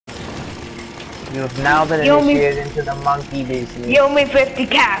You have now been initiated into the monkey basement. You owe me 50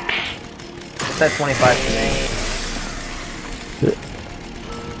 caps. It said 25 to me.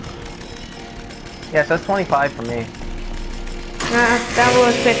 Yeah, it says 25 for me. That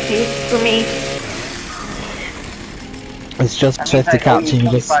was 50 for me. It's just 50 caps and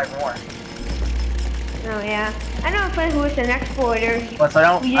you just... more. Oh yeah. I know a friend who is an exporter. Plus, I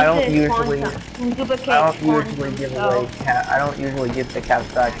don't usually give the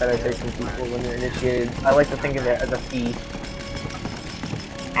caps back that I take from people when they're initiated. I like to think of it as a fee.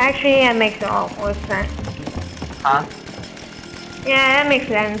 Actually, that makes all more sense. Huh? Yeah, that makes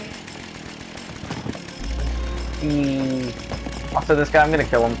sense. Also, this guy, I'm gonna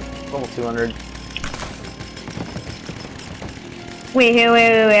kill him. Level 200. Wait,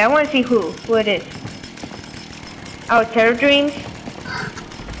 I want to see who it is. Oh, Terror Dreams?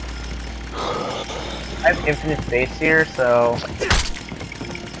 I have infinite space here, so...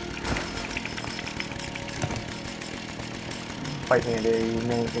 Fight me, dude. You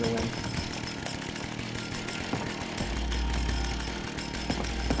know he's gonna win.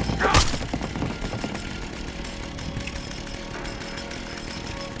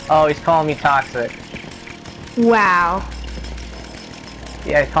 Oh, he's calling me toxic. Wow.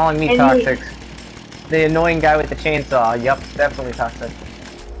 Yeah, he's calling me toxic. The annoying guy with the chainsaw. Yup, definitely toxic.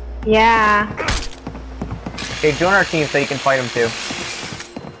 Yeah. Okay, join our team so you can fight him too.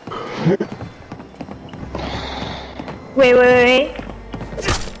 Wait.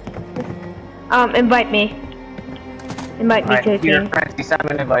 Invite me. Invite me to the team. Francie, send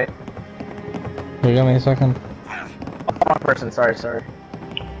him an invite. Here, give me a second. One person, sorry.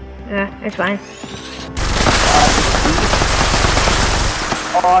 Yeah, it's fine.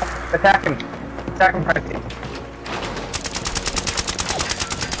 Attack him. Attack him, Francie.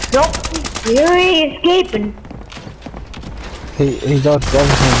 Nope. You're escaping. He dodged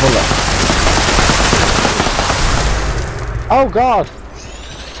everything bullet. Oh god!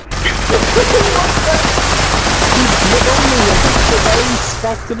 He's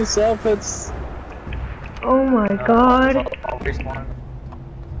back to the surface. Oh my god.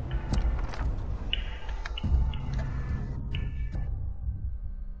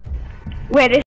 Wait,